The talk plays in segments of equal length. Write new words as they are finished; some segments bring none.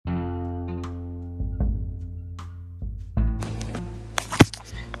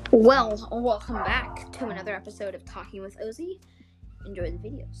Well, welcome back to another episode of Talking with Ozzy. Enjoy the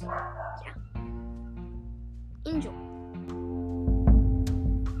video. So, yeah. Enjoy.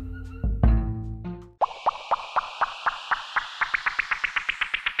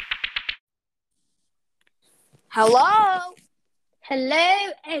 Hello?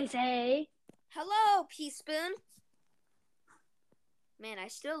 Hello, Ozzy. Hello, Peaspoon. Man, I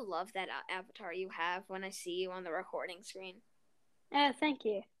still love that avatar you have when I see you on the recording screen. Oh, thank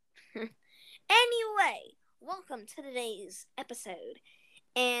you. Anyway, welcome to today's episode.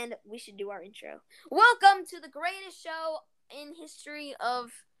 And we should do our intro. Welcome to the greatest show in history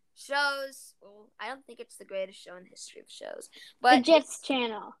of shows. Well, I don't think it's the greatest show in the history of shows. But the Jets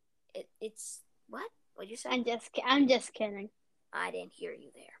channel. It's what? What'd you say? I'm just kidding. I didn't hear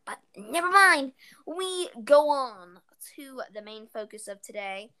you there. But never mind. We go on to the main focus of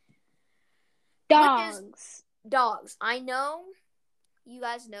today. Dogs. Dogs. I know you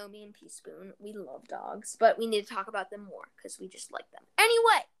guys know me and Peaspoon. We love dogs, but we need to talk about them more because we just like them.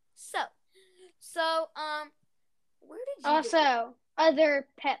 Anyway, so, where did you also other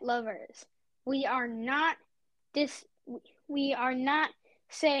pet lovers? We are not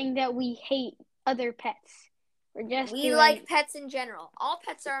saying that we hate other pets. We like pets in general. All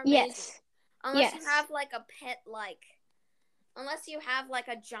pets are amazing. Yes. Unless you have like a pet unless you have like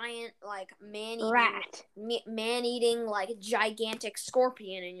a giant like man-eating like gigantic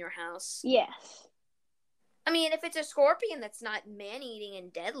scorpion in your house. Yes. I mean, if it's a scorpion that's not man-eating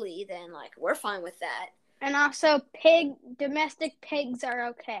and deadly, then like we're fine with that. And also domestic pigs are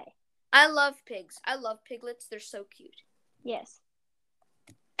okay. I love pigs. I love piglets. They're so cute. Yes.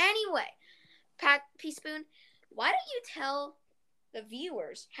 Anyway, Peaspoon, why don't you tell the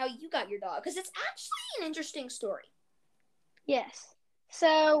viewers how you got your dog? Because it's actually an interesting story. Yes.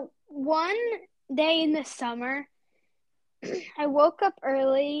 So, one day in the summer, I woke up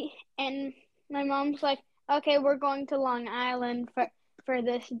early and my mom's like, okay, we're going to Long Island for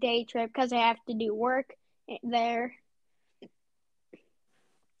this day trip because I have to do work there.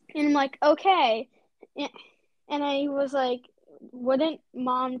 And I'm like, okay. And I was like, wouldn't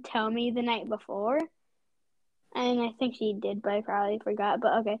Mom tell me the night before? And I think she did, but I probably forgot,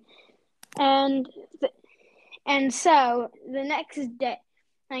 but okay. And so the next day,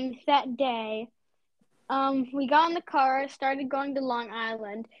 that day, we got in the car, started going to Long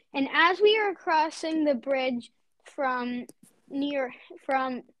Island, and as we were crossing the bridge from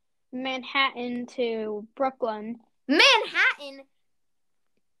Manhattan to Brooklyn. Manhattan?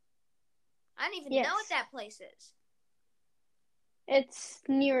 I don't even know what that place is. It's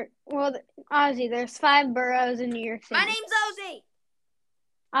near, Ozzy, there's 5 boroughs in New York City. My name's Ozzy.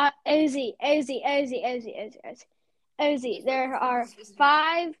 Ozzy, there are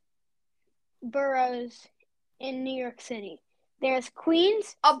 5 boroughs in New York City. There's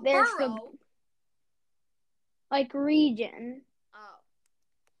Queens. There's borough? Region. Oh.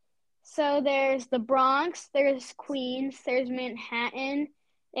 So there's the Bronx, there's Queens, there's Manhattan,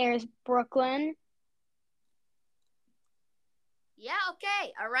 there's Brooklyn. Yeah,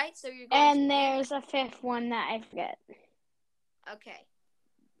 okay. All right, so you're going And there's a 5th one that I forget. Okay.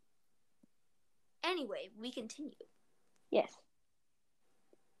 Anyway, we continue. Yes.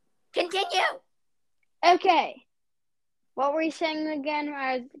 Continue! Okay. What were you saying again?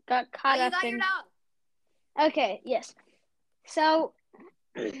 I got caught up in... You got your dog. Okay, yes. So,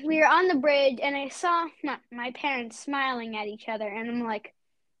 we were on the bridge, and I saw my parents smiling at each other, and I'm like,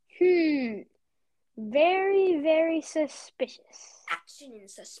 very, very suspicious. Action and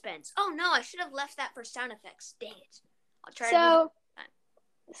suspense. Oh, no, I should have left that for sound effects. Dang it. I'll try to do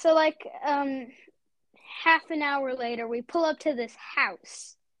So, half an hour later, we pull up to this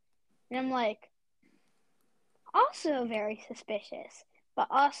house. And I'm like, also very suspicious. But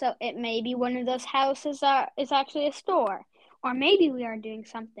also, it may be one of those houses that is actually a store. Or maybe we are doing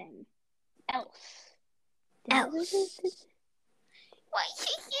something else. Well, you left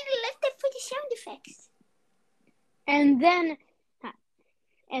it for the sound effects.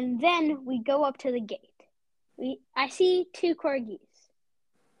 And then we go up to the gate. I see 2 corgis.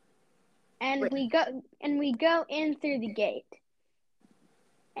 And we go in through the gate.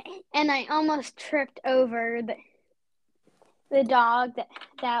 And I almost tripped over the dog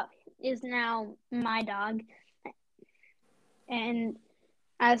that is now my dog. And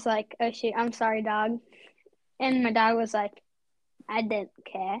I was like, oh shoot, I'm sorry, dog. And my dog was like, I didn't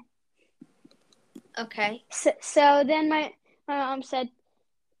care. Okay. So then my mom said,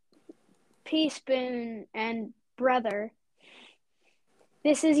 Peaspoon and brother,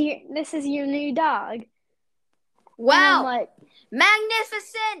 this is your new dog. Wow.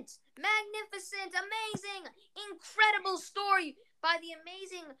 Magnificent! magnificent, amazing, incredible story by the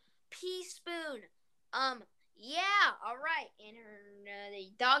amazing Pea Spoon. Yeah, all right. And her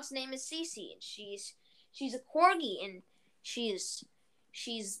the dog's name is Cece, and she's a corgi, and she's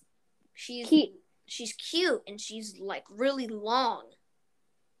she's Cute. she's cute, and she's like really long.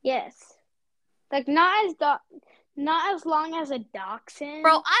 Yes. Like not as long as a dachshund.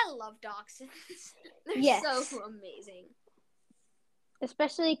 Bro, I love dachshunds. They're Yes. so amazing.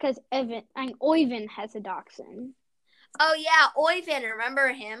 Especially because Oyvind has a dachshund. Oh yeah, Oyvind, remember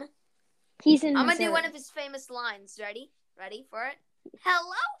him? He's in I'm Missouri. gonna do one of his famous lines. Ready? Ready for it?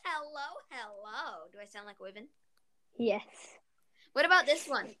 Hello, hello, hello. Do I sound like Oyvind? Yes. What about this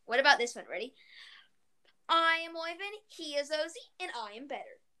one? What about this one? Ready? I am Oyvind, he is Ozzy, and I am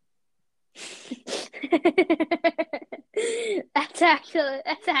better. That's actually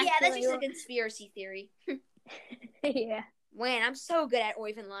Yeah, that's just a conspiracy theory. Yeah. Man, I'm so good at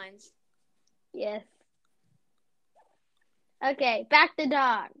Oyvind lines. Yes. Okay, back to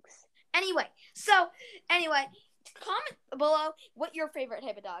dogs. Anyway, comment below what your favorite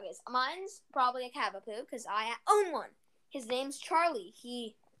type of dog is. Mine's probably a Cavapoo because I own one. His name's Charlie.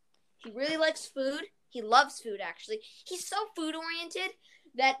 He really likes food. He loves food, actually. He's so food oriented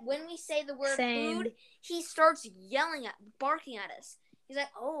that when we say the word food, he starts barking at us. He's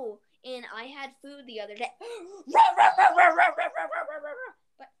like, oh, and I had food the other day.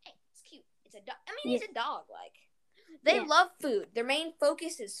 But hey, it's cute. It's a dog. I mean, he's a dog. Like, they love food. Their main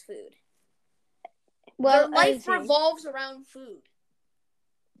focus is food. Well, their life revolves around food.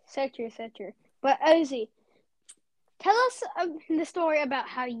 So true. But Ozzy, tell us the story about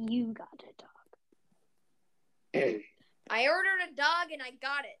how you got a dog. I ordered a dog and I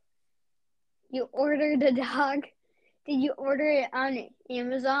got it. You ordered a dog? Did you order it on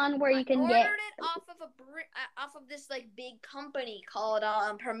Amazon where you can get? I ordered it off of this like big company called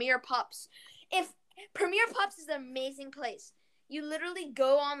Premier Pups. If Premier Pups is an amazing place. You literally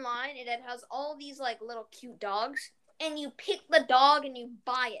go online and it has all these like little cute dogs, and you pick the dog and you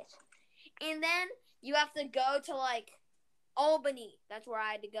buy it, and then you have to go to like Albany. That's where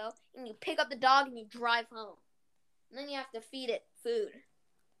I had to go, and you pick up the dog and you drive home, and then you have to feed it food.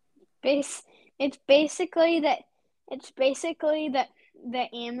 It's basically the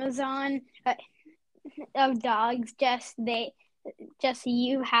Amazon of dogs. Just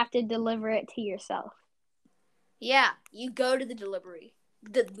you have to deliver it to yourself. Yeah, you go to the delivery.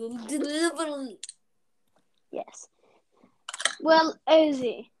 Yes. Well,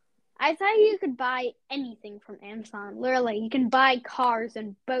 Ozzy, I thought you could buy anything from Amazon. Literally, you can buy cars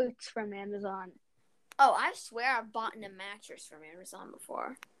and boats from Amazon. Oh, I swear I've bought a mattress from Amazon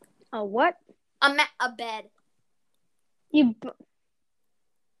before. A what? A bed.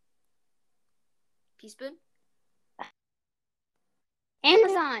 Teaspoon?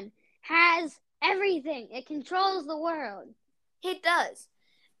 Amazon has everything. It controls the world. It does.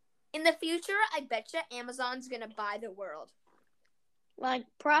 In the future, I betcha Amazon's gonna buy the world. Like,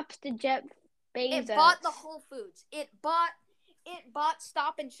 props to Jeff Bezos. It bought the Whole Foods. It bought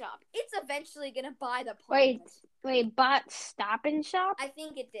Stop and Shop. It's eventually gonna buy the planet. Wait, bought Stop and Shop? I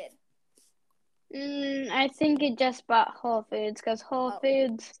think it did. I think it just bought Whole Foods because Whole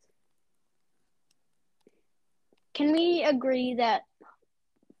Foods. Can we agree that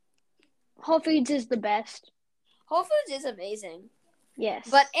Whole Foods is the best? Whole Foods is amazing. Yes.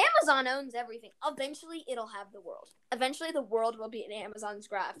 But Amazon owns everything. Eventually, it'll have the world. Eventually, the world will be in Amazon's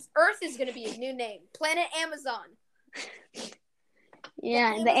grasp. Earth is going to be a new name. Planet Amazon.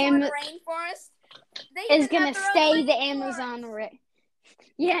 Yeah, the Amazon rainforest is going to stay the Amazon rain.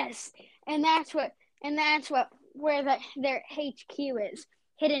 Yes, and that's where their HQ is,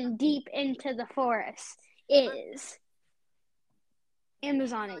 hidden deep into the forest. Is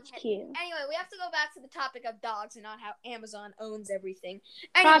Amazon HQ. Anyway, we have to go back to the topic of dogs and not how Amazon owns everything.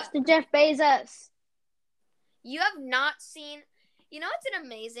 Props to Jeff Bezos. You have not seen. You know, it's an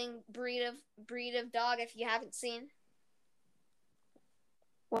amazing breed of dog. If you haven't seen.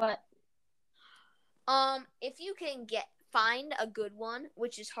 What? If you can find a good one,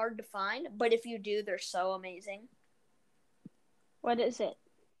 which is hard to find, but if you do, they're so amazing. What is it?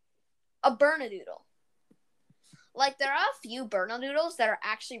 A Bernedoodle. Like, there are a few Bernedoodles that are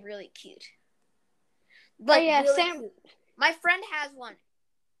actually really cute. Like, cute. My friend has one.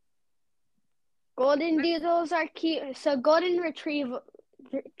 Golden Doodles are cute. So golden retrievers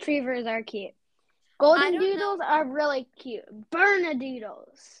are cute. Golden Doodles are really cute.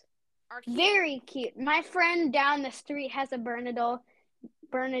 Bernedoodles are cute. Very cute. My friend down the street has a Bernedoodle.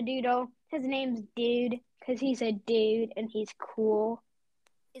 His name's Dude because he's a dude and he's cool.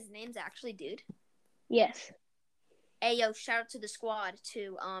 His name's actually Dude? Yes. Hey, yo, shout out to the squad,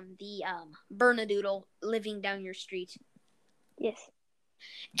 to the Bernadoodle living down your street. Yes.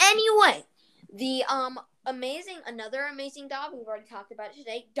 Anyway, the another amazing dog, we've already talked about it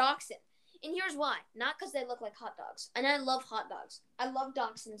today, Dachshund. And here's why. Not because they look like hot dogs. And I love hot dogs. I love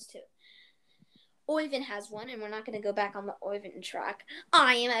Dachshunds too. Oyvind has one, and we're not going to go back on the Oyvind track.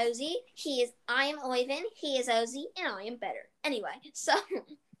 I am Ozzy. I am Oyvind. He is Ozzy, and I am better. Anyway, so,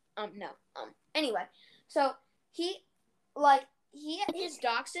 anyway, so his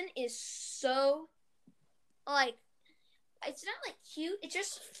Dachshund is so, like, it's not like cute. It's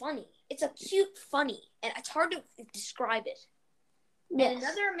just funny. It's a cute funny, and it's hard to describe it. Yes. And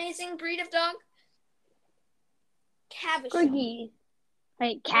another amazing breed of dog, Cavachon. Corgi.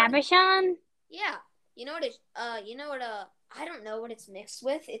 Like Cavachon? Yeah. You know what I don't know what it's mixed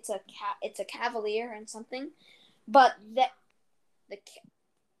with. It's a Cavalier and something. But a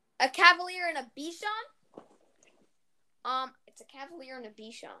Cavalier and a Bichon? It's a Cavalier and a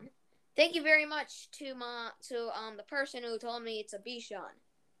Bichon. Thank you very much to the person who told me it's a Bichon.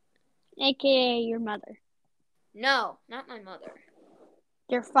 AKA your mother. No, not my mother.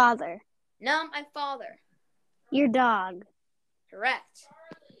 Your father. No, my father. Your dog. Correct.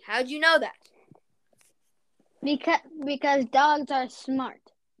 How'd you know that? Because dogs are smart.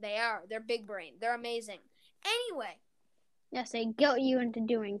 They are. They're big brain. They're amazing. Anyway. Yes, they guilt you into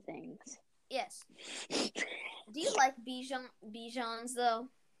doing things. Yes. Do you like Bichons, though?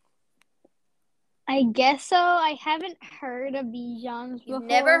 I guess so. I haven't heard of Bichons before. You've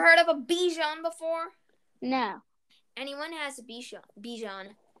never heard of a Bichon before? No. Anyone has a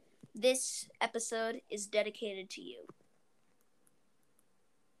Bichon, this episode is dedicated to you.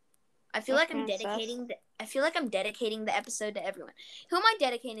 I feel like I'm dedicating the episode to everyone. Who am I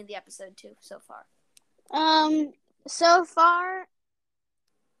dedicating the episode to so far? So far,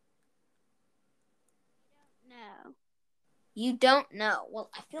 no. You don't know. Well,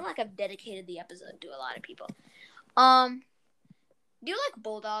 I feel like I've dedicated the episode to a lot of people. Do you like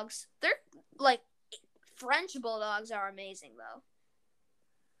bulldogs? They're like French bulldogs are amazing though.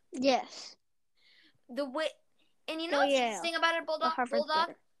 Yes. You know what's interesting about a bulldog?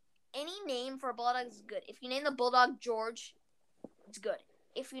 Any name for a bulldog is good. If you name the bulldog George, it's good.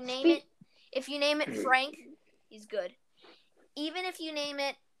 If you name it Frank, he's good. Even if you name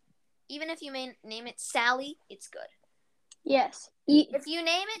it Sally, it's good. Yes. If you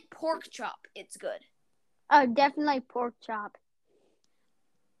name it Pork Chop, it's good. Oh, definitely Pork Chop.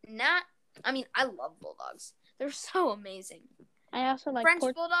 I love bulldogs. They're so amazing. I also like French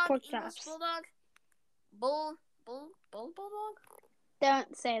bulldog, pork English chops. bulldog, bulldog.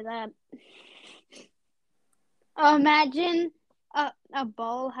 Don't say that. Oh, imagine a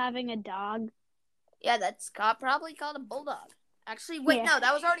bull having a dog. Yeah, that's probably called a bulldog. Actually, wait, no,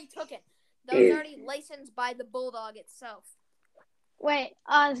 that was already taken. That was already licensed by the bulldog itself. Wait,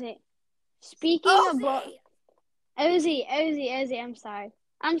 Ozzy. Speaking of bull, Ozzy,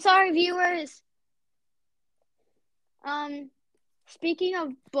 I'm sorry, viewers. Speaking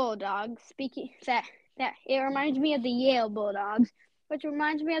of bulldogs, that it reminds me of the Yale Bulldogs, which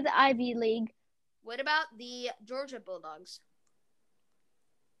reminds me of the Ivy League. What about the Georgia Bulldogs?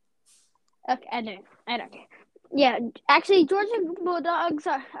 Okay, I don't care. Yeah, actually, Georgia Bulldogs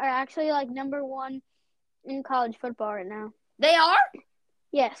are actually like number 1 in college football right now. They are?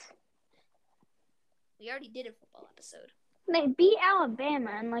 Yes. We already did a football episode. They beat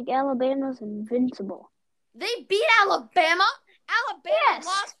Alabama, and like Alabama's invincible. They beat Alabama? Alabama yes.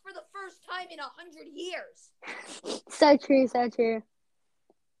 lost for the first time in 100 years. So true.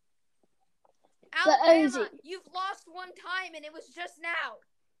 Alabama, you've lost one time, and it was just now.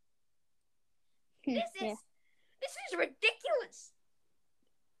 This is ridiculous.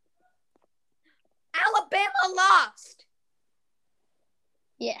 Alabama lost.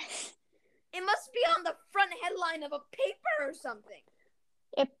 Yes. It must be on the front headline of a paper or something.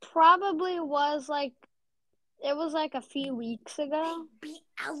 It probably was like a few weeks ago. They beat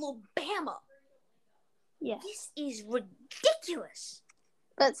Alabama. Yes. This is ridiculous.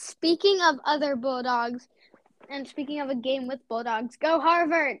 But speaking of other Bulldogs, and speaking of a game with Bulldogs, go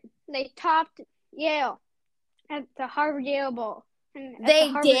Harvard! They topped Yale at the Harvard-Yale Bowl.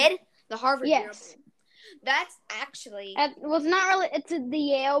 They did? The Harvard-Yale yes. Bowl. That's actually... Well, it's not really... It's the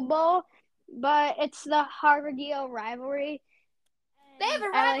Yale Bowl, but it's the Harvard-Yale rivalry. They have a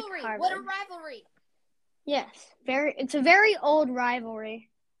rivalry. Like what a rivalry. Yes. It's a very old rivalry.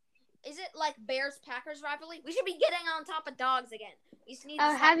 Is it like Bears-Packers rivalry? We should be getting on top of dogs again. We just need to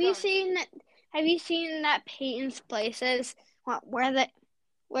have you seen that Peyton's Places where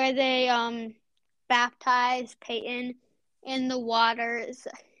they baptize Peyton in the waters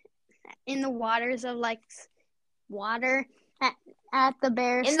of like water at the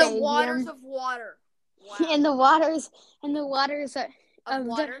Bear In the Stadium. waters of water. Wow. In the waters of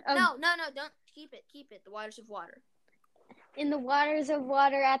water. No, don't keep it. The waters of water. In the waters of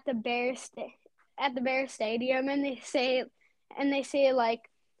water at the Bear Stadium, and they say like,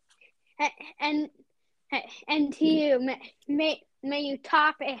 and to you, may you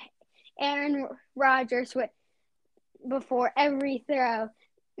top Aaron Rodgers before every throw.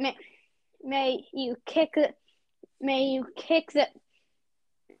 May you kick the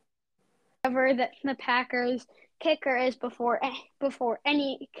whoever the Packers kicker is before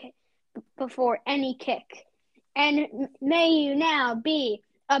any kick, and may you now be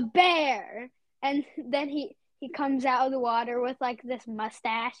a Bear. And then he comes out of the water with like this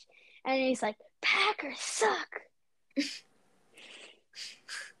mustache, and he's like, Packers suck.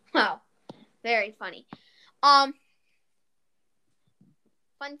 Wow, very funny. Fun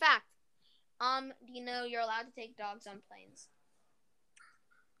fact. Do you know you're allowed to take dogs on planes?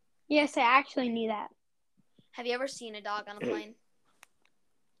 Yes, I actually knew that. Have you ever seen a dog on a plane?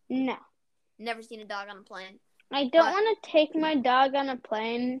 No. Never seen a dog on a plane. I don't want to take my dog on a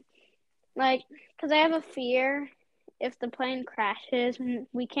plane, like, because I have a fear if the plane crashes and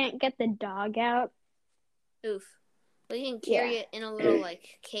we can't get the dog out. Oof. Well, you can carry it in a little,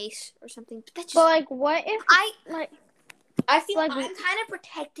 like, case or something. But that's just... But, like, what if... I feel like I'm kind of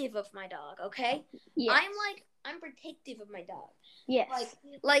protective of my dog, okay? Yes. I'm protective of my dog. Yes.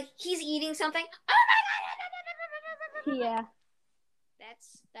 Like he's eating something. Yeah.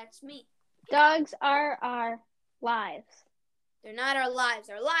 That's me. Dogs are our lives. They're not our lives.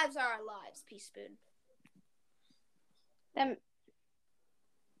 Our lives are our lives, Pea Spoon.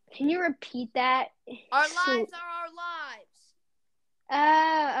 Can you repeat that? Our lives are our lives.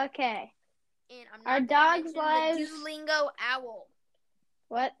 Oh, okay. And I'm our not dog's lives. The Duolingo owl.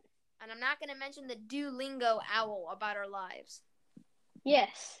 What? And I'm not going to mention the Duolingo owl about our lives.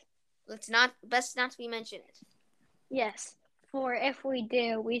 Yes. Best not to be mentioned. Yes. For if we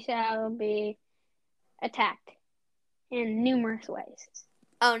do, we shall be attacked in numerous ways.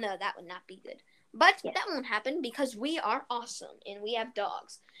 Oh, no, that would not be good. But that won't happen because we are awesome and we have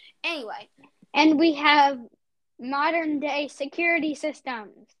dogs. Anyway. And we have modern day security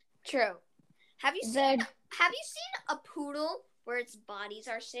systems. True. Have you seen a poodle where its bodies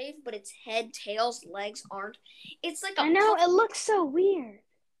are safe, but its head, tails, legs aren't? It's like I know, it looks so weird.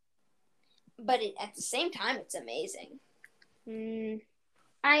 But at the same time, it's amazing.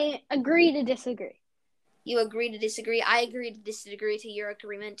 I agree to disagree. You agree to disagree. I agree to disagree to your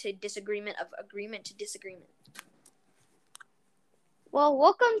agreement to disagreement of agreement to disagreement. Well,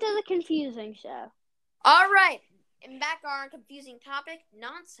 welcome to the confusing show. All right. And back on our confusing topic,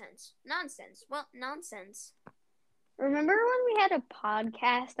 nonsense. Well, nonsense. Remember when we had a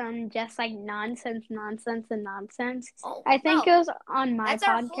podcast on just like nonsense? Oh, I think it was on my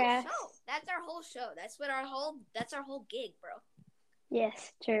podcast. That's our whole show. That's our whole gig, bro.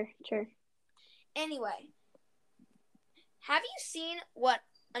 Yes, true. Anyway, have you seen what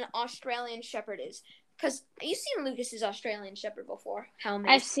an Australian Shepherd is? Because you've seen Lucas's Australian Shepherd before. How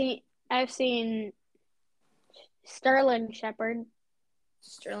amazing. I've seen Sterling Shepherd.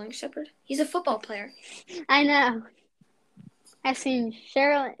 Sterling Shepherd? He's a football player. I know. I've seen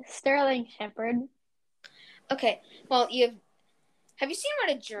Sterling Shepherd. Okay, well, have you seen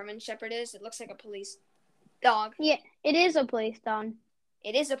what a German Shepherd is? It looks like a police dog. Yeah, it is a police dog.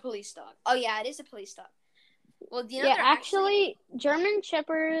 It is a police dog. Oh, yeah, it is a police dog. Well, do you know actually, German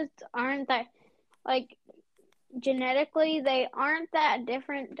Shepherds aren't that, like, genetically, they aren't that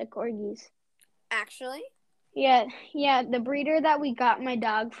different to Corgis. Actually? Yeah, the breeder that we got my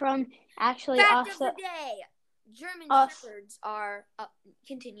dog from actually Fact of the day! German Shepherds are...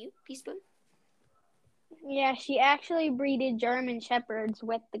 continue, Pea Spoon. Yeah, she actually breeded German Shepherds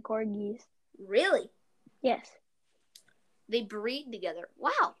with the Corgis. Really? Yes. They breed together.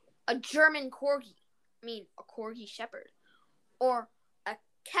 Wow. A German Corgi. I mean, a Corgi Shepherd. Or a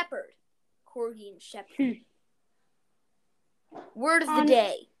Kepherd Corgi and Shepherd. Word of the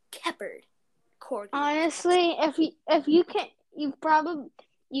day. Kepherd Corgi. Honestly, if you can, you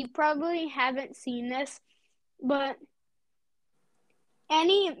probably haven't seen this, but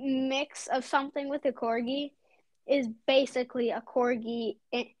any mix of something with a Corgi is basically a Corgi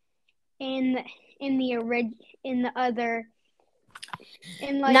in the other.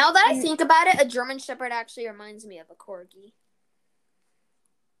 Now that I think about it, a German Shepherd actually reminds me of a Corgi.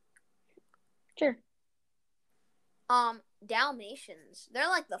 Sure. Dalmatians. They're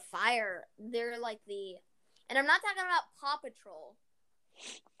like the fire. They're like the... And I'm not talking about Paw Patrol.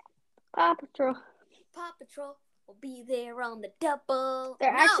 Paw Patrol. Paw Patrol will be there on the double. They're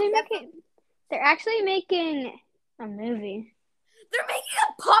actually making A movie. They're making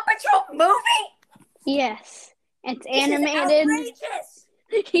a Paw Patrol movie? Yes. It's This animated. is outrageous.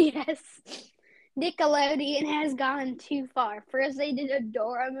 Yes. Nickelodeon has gone too far. First they did a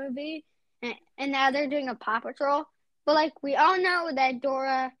Dora movie, and now they're doing a Paw Patrol. But like we all know that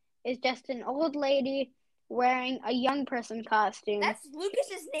Dora is just an old lady wearing a young person costume. That's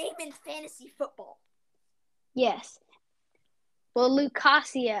Lucas's name in fantasy football. Yes. Well,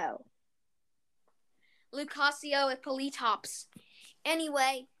 Lucasio Eppolitops.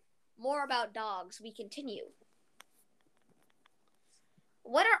 Anyway, more about dogs. We continue.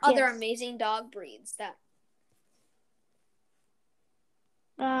 What are other amazing dog breeds that?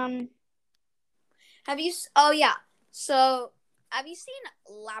 Have you? Oh yeah. So, have you seen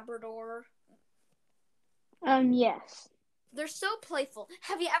Labrador? Yes. They're so playful.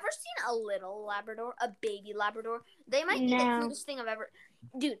 Have you ever seen a little Labrador, a baby Labrador? They might be the cutest thing I've ever.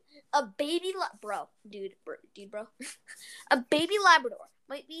 Dude, a baby bro. A baby Labrador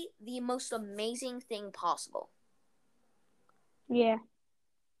might be the most amazing thing possible. Yeah.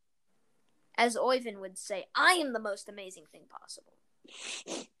 As Oyvind would say, I am the most amazing thing possible.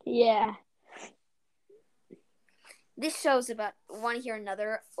 Yeah. This show's about... Want to hear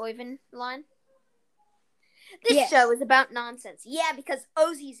another Oyvind line? This show is about nonsense. Yeah, because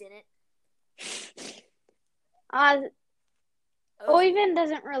Ozzy's in it. Oyvind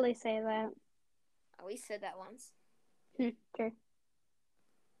doesn't really say that. Oh, we said that once. True.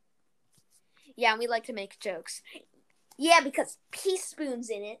 Yeah, and we like to make jokes. Yeah, because Peaspoon's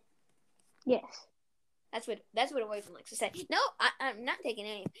in it. Yes. That's what Oyvind likes to say. No, I'm not taking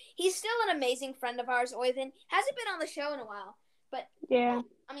any. He's still an amazing friend of ours, Oyvind. Hasn't been on the show in a while, but yeah.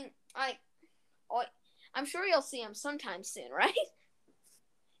 I mean, I'm sure you'll see him sometime soon, right?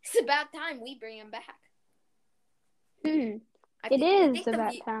 It's about time we bring him back. It is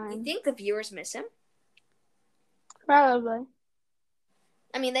about time. You think the viewers miss him? Probably.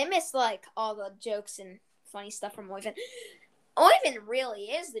 I mean, they miss like all the jokes and funny stuff from Oyvind. Oyvind really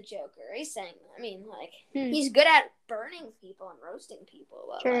is the Joker. He's saying, I mean, like, he's good at burning people and roasting people.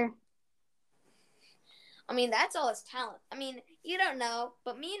 But, sure. Like, I mean, that's all his talent. I mean, you don't know,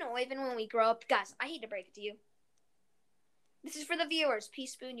 but me and Oyvind, when we grow up, guys, I hate to break it to you. This is for the viewers.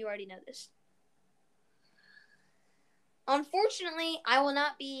 Peaspoon, you already know this. Unfortunately, I will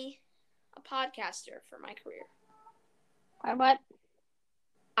not be a podcaster for my career. What?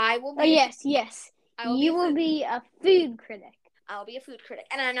 I will be. Oh, yes. You will be a food critic. I'll be a food critic.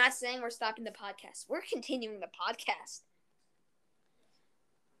 And I'm not saying we're stopping the podcast. We're continuing the podcast.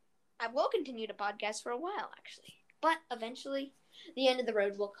 I will continue to podcast for a while, actually. But eventually, the end of the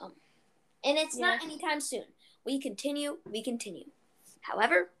road will come. And it's not anytime soon. We continue.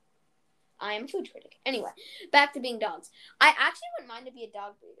 However, I am a food critic. Anyway, back to being dogs. I actually wouldn't mind to be a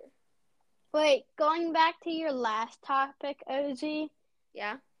dog breeder. Wait, going back to your last topic, Ozzy.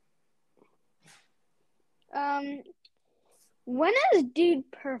 Yeah? When is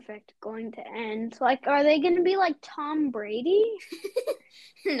Dude Perfect going to end? Like, are they going to be like Tom Brady?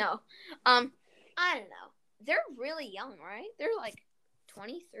 No. I don't know. They're really young, right? They're like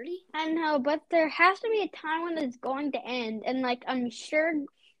 20, 30? I know, but there has to be a time when it's going to end. And, like, I'm sure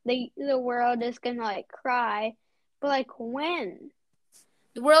the world is going to, like, cry. But, like, when?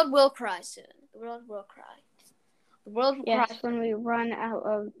 The world will cry soon. The world will cry. The world will cry. Yes, when we run out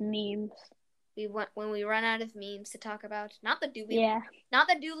of memes. When we run out of memes to talk about. Not the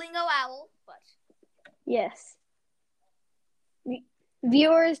Duolingo owl, but... Yes.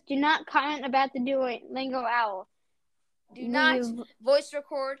 Viewers, do not comment about the Duolingo owl. Do not voice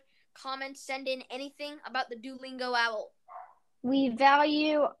record, comment, send in anything about the Duolingo owl. We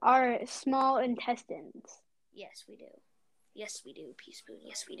value our small intestines. Yes, we do. Yes, we do, Peaspoon.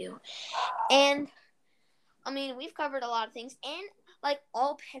 Yes, we do. And, I mean, we've covered a lot of things. And, like,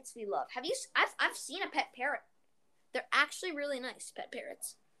 all pets we love. I've seen a pet parrot. They're actually really nice, pet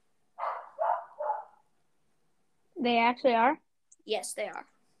parrots. They actually are? Yes, they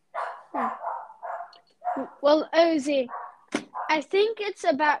are. Well, Ozzy, I think it's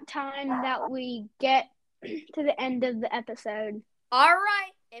about time that we get to the end of the episode. All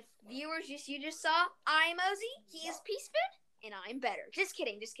right. If viewers you just saw, I'm Ozzy, he is Peaspoon, and I'm better. Just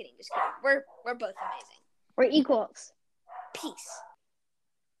kidding. We're both amazing. We're equals. Peace.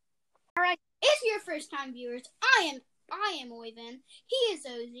 All right. If you're first time viewers, I am Oyvind. He is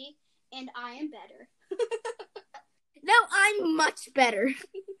Ozzy, and I am better. No, I'm much better.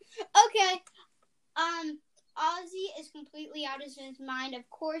 Okay. Ozzy is completely out of his mind. Of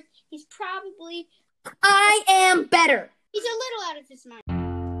course, he's probably... I am better. He's a little out of his mind.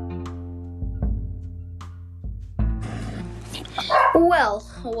 Well,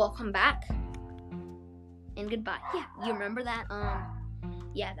 welcome back. and goodbye. Yeah, you remember that?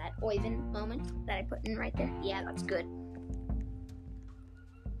 Yeah, that Oyvind moment that I put in right there. Yeah, that's good.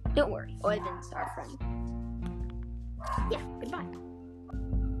 Don't worry, Oyvind's our friend. Yeah, goodbye.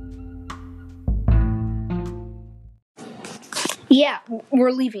 Yeah,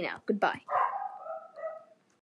 we're leaving now. Goodbye.